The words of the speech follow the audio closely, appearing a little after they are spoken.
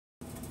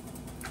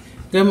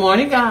Good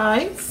morning,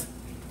 guys.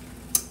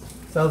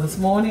 So this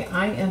morning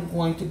I am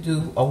going to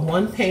do a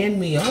one-pan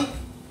meal,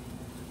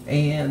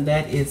 and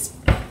that is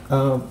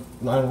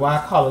why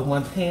I call it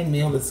one-pan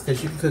meal is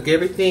because you can cook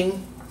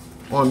everything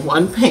on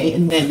one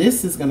pan, and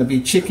this is going to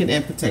be chicken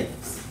and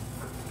potatoes.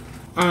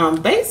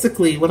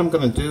 Basically, what I'm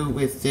going to do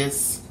with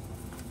this,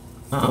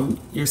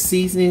 your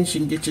seasonings,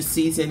 you can get your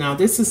seasoning. Now,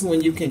 this is when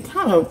you can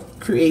kind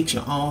of create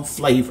your own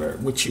flavor,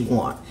 what you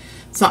want.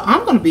 So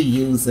I'm going to be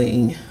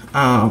using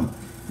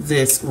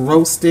this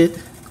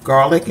roasted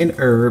garlic and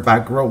herb by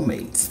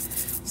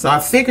Grow-Mates. So I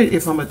figured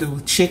if I'm going to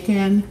do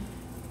chicken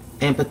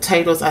and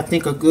potatoes, I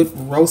think a good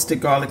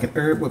roasted garlic and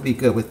herb would be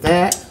good with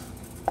that.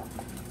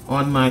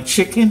 On my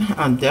chicken,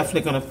 I'm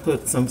definitely going to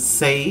put some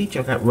sage.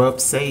 I got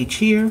rubbed sage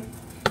here.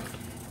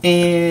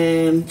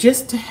 And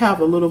just to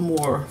have a little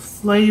more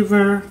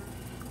flavor,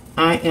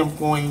 I am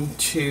going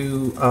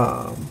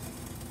to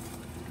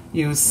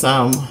use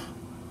some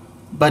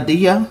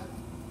Badia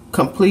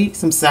Complete,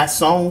 some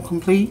Sazon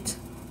Complete.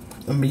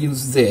 I'm going to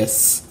use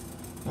this.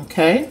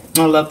 Okay,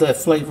 I love that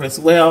flavor as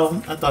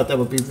well. I thought that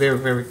would be very,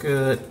 very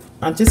good.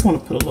 I just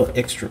want to put a little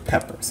extra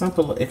pepper. So I'm going to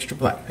put a little extra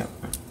black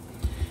pepper.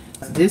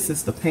 This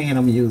is the pan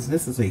I'm using.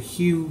 This is a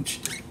huge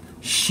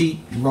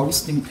sheet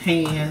roasting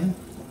pan.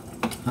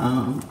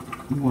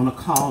 You want to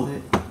call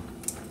it.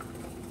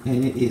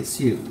 And it is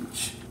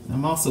huge.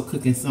 I'm also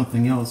cooking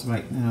something else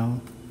right now.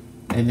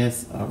 And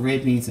that's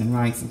red beans and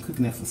rice. I'm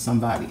cooking that for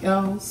somebody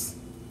else.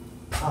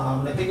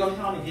 Let me go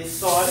ahead and get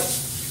started.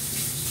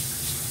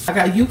 I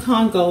got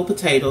Yukon Gold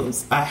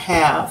potatoes. I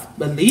have,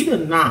 believe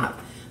it or not,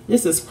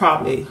 this is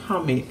probably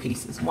how many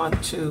pieces?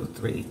 1, 2,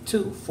 3,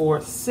 2,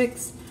 4,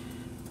 6,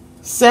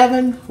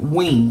 7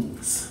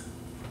 wings.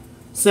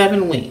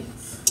 7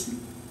 wings.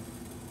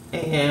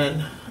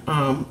 And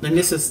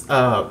this is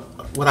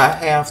what I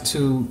have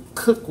to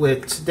cook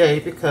with today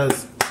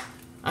because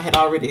I had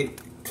already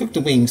cooked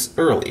the wings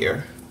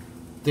earlier.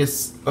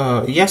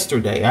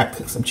 Yesterday I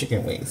cooked some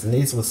chicken wings and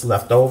these was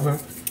left over.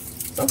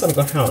 So I'm going to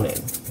go ahead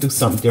and do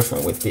something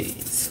different with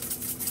these.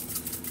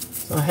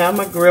 So I have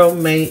my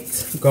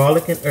Grow-Mates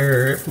garlic and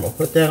herb. I'm going to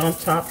put that on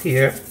top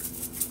here.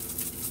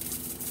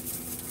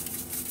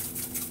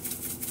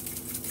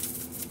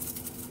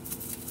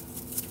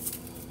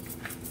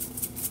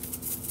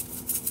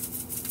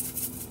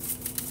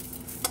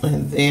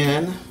 And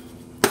then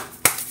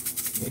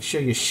make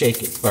sure you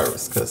shake it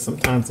first because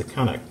sometimes it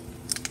kind of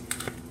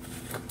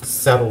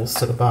settles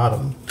to the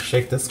bottom.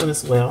 Shake this one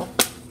as well.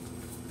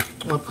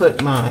 I'm going to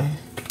put my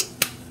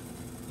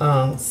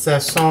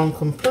Sazon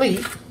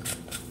Complete.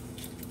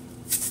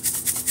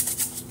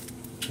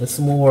 It's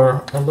a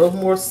little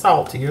more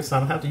saltier, so I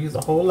don't have to use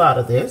a whole lot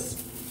of this.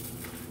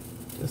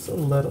 Just a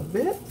little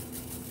bit.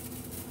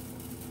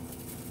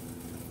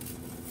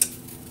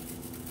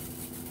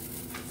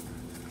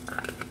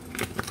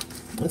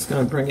 It's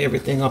going to bring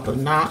everything up a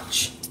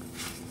notch.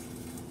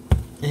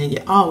 And you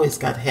always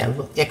got to have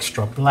a little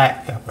extra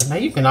black pepper. Now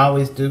you can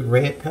always do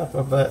red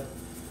pepper, but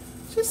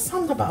just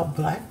something about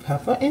black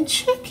pepper and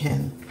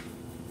chicken.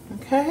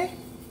 Okay?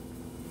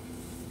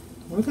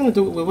 We're going to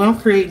do what I'm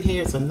creating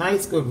here is a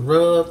nice good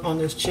rub on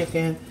this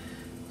chicken.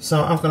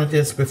 So I'm going to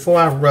just, before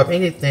I rub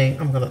anything,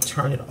 I'm going to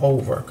turn it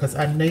over because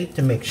I need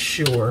to make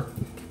sure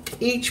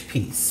each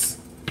piece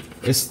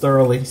is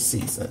thoroughly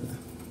seasoned.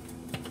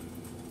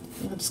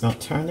 I'm just going to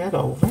turn that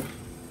over.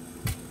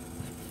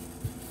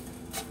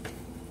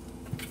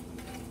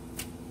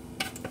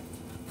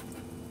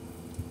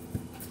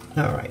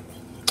 All right.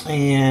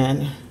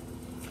 And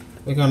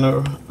we're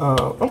gonna,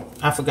 oh,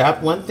 I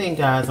forgot one thing,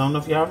 guys. I don't know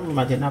if y'all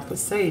remember, I did not put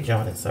sage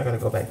on it, so I gotta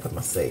go back and put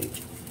my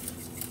sage.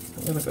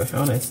 I'm gonna go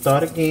ahead and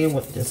start again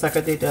with just like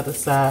I did the other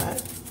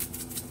side.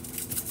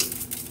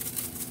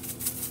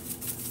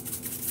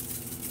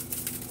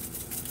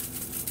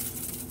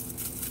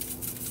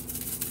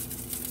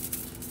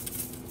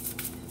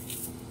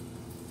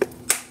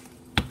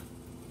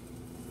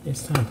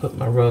 It's time to put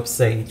my rub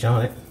sage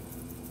on it.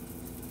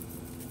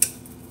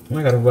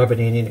 I gotta rub it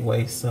in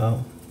anyway,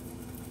 so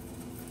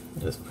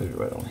just put it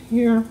right on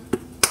here.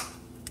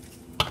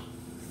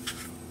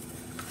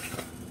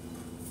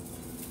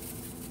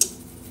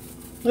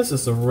 This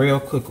is a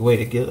real quick way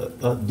to get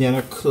a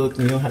dinner cooked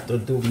and you don't have to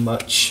do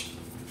much.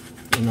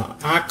 You know,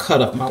 I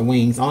cut up my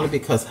wings only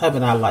because hubby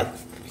and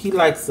he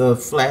likes the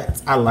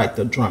flats, I like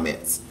the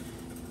drumettes.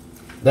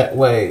 That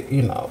way,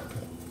 you know,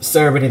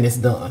 serve it and it's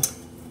done.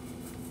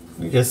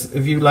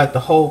 If you like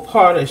the whole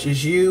part, it's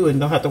just you and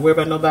don't have to worry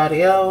about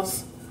nobody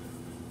else,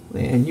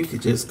 then you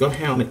could just go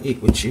ahead and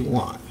eat what you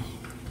want.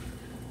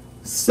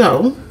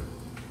 So,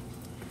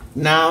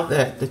 now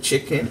that the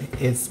chicken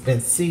has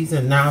been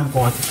seasoned, now I'm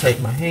going to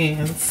take my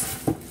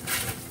hands,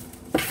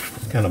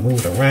 kind of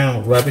move it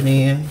around, rub it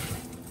in.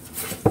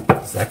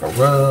 It's like a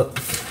rub.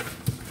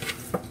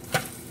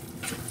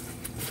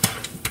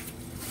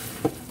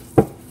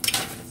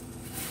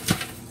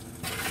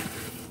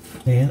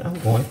 And I'm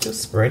going to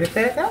spread it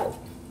back out.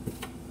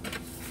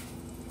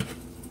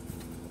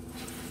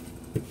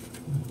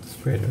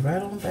 Spread it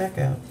right on back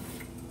out.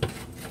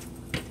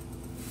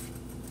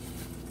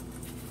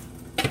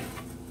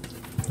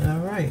 All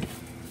right. right.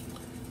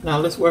 Now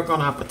let's work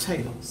on our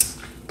potatoes.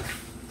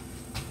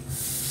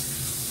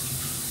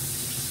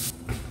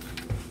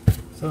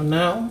 So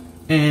now,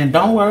 and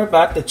don't worry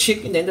about the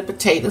chicken and the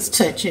potatoes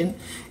touching.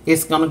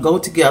 It's gonna go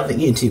together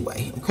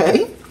anyway,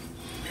 okay?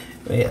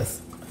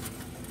 Yes.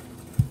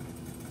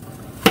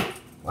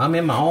 Well, I'm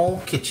in my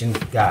own kitchen,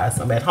 guys.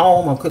 I'm at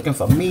home. I'm cooking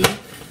for me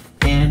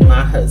and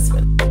my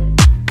husband.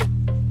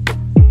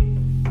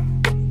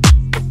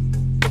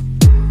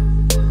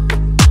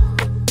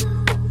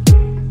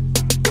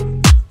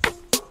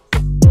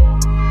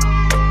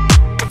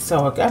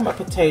 So I got my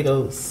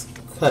potatoes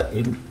cut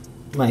in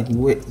like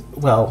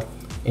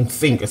in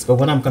fingers. But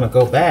what I'm gonna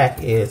go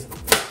back is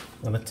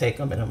I'm gonna take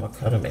them and I'm gonna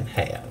cut them in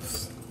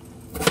half.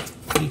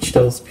 Each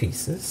those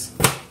pieces.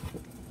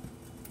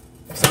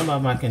 Some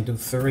of them I can do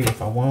 3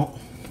 if I want.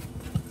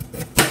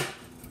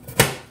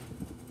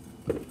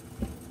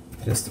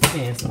 Just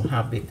depends on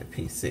how big the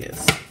piece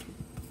is.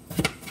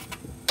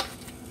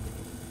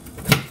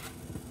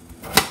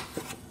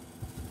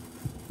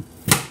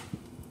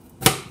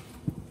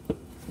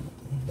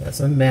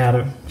 Doesn't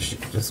matter,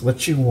 just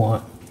what you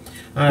want.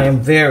 I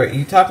am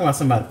you're talking about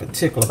somebody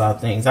particular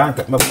about things.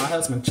 But my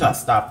husband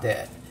just stopped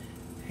that.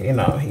 You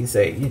know, he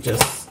said you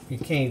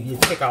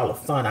take all the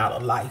fun out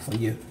of life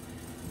when you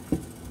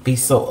be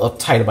so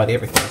uptight about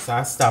everything. So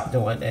I stopped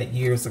doing that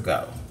years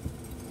ago.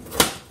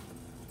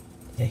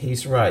 And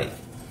he's right.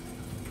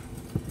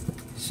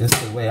 It's just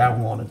the way I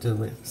want to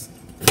do it.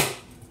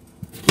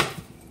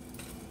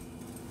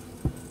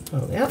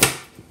 Oh, yeah.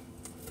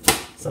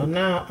 So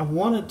now I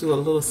want to do a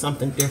little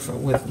something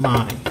different with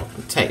my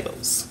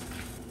potatoes.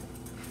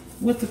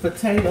 With the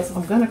potatoes,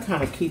 I'm going to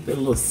kind of keep it a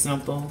little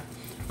simple.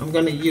 I'm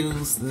going to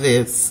use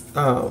this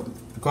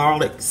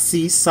garlic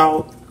sea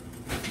salt,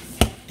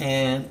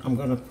 and I'm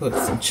going to put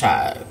some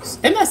chives,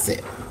 and that's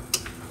it.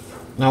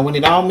 Now when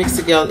it all mixed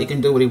together, you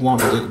can do what you want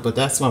to do, but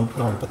that's what I'm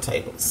putting on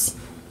potatoes.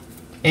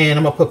 And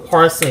I'm going to put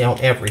parsley on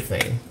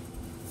everything.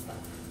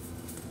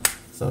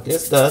 So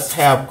this does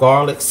have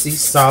garlic, sea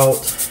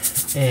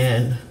salt,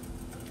 and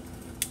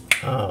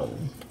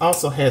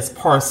also has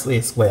parsley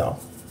as well.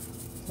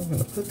 So I'm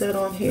going to put that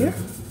on here.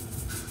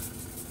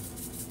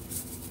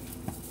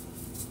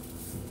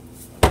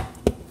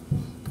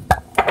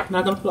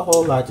 Not going to put a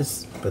whole lot,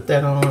 just put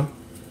that on.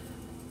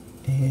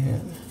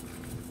 And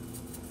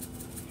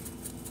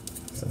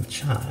some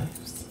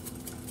chives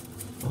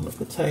on the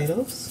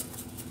potatoes.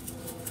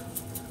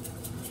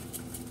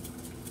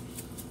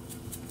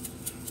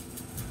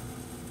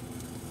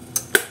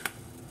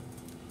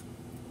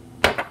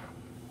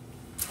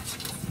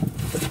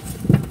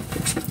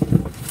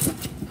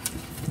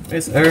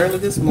 It's early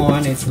this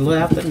morning. It's a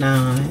little after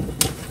 9.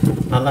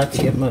 I like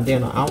to get my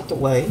dinner out the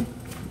way.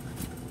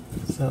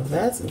 So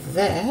that's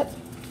that.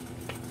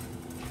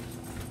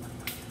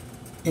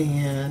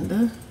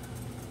 And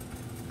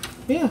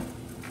yeah,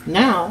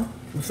 now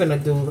we're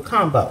finna do the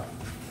combo.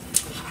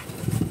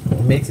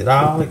 Mix it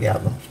all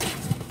together.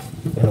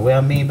 And what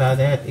I mean by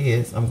that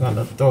is I'm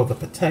gonna throw the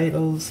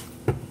potatoes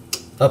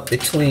up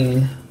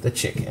between the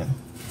chicken.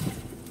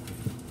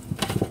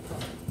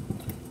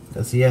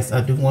 Because yes,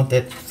 I do want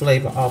that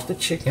flavor off the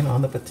chicken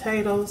on the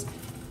potatoes.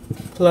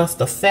 Plus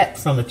the fat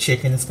from the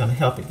chicken is going to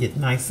help it get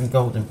nice and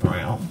golden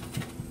brown.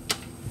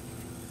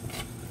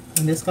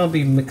 And it's going to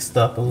be mixed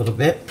up a little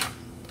bit.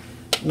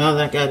 Now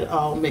that I got it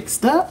all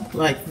mixed up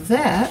like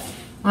that,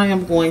 I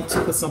am going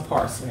to put some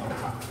parsley on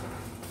top.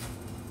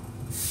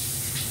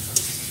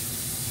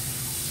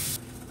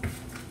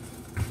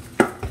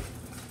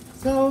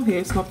 So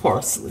here's my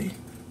parsley.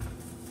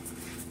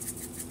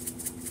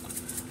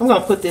 I'm going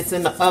to put this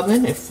in the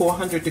oven at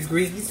 400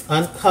 degrees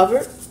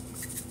uncovered.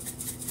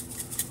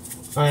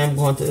 I am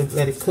going to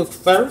let it cook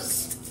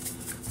first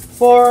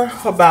for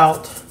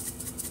about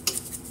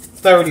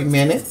 30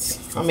 minutes.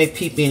 I may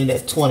peep in it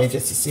at 20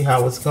 just to see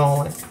how it's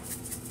going.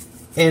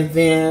 And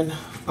then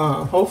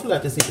hopefully I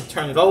just need to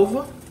turn it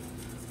over.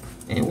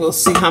 And we'll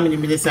see how many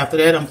minutes after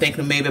that. I'm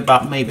thinking maybe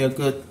a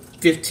good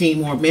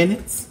 15 more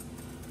minutes.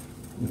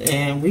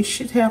 And we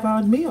should have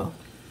our meal.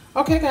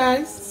 Okay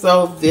guys,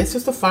 so this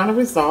is the final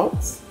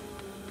results.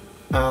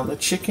 The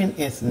chicken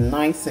is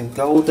nice and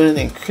golden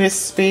and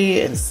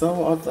crispy, and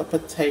so are the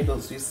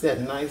potatoes. You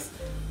said nice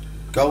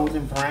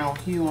golden brown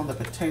hue on the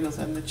potatoes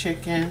and the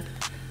chicken.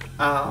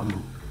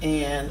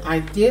 And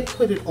I did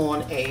put it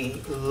on a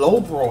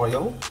low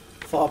broil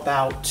for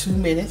about 2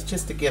 minutes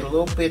just to get a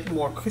little bit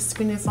more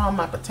crispiness on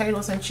my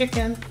potatoes and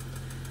chicken.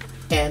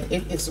 And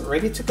it is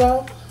ready to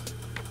go.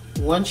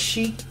 One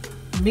sheet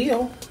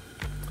meal.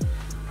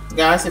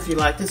 Guys, if you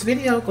like this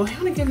video, go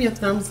ahead and give me a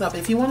thumbs up.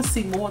 If you want to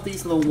see more of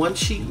these little one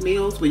sheet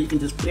meals where you can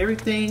just put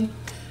everything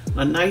in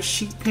a nice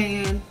sheet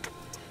pan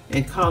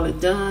and call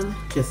it done,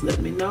 just let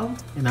me know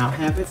and I'll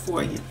have it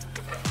for you.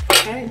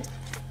 Okay,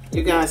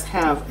 you guys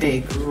have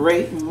a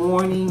great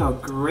morning or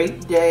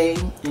great day,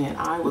 and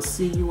I will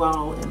see you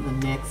all in the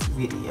next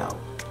video.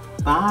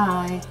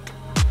 Bye.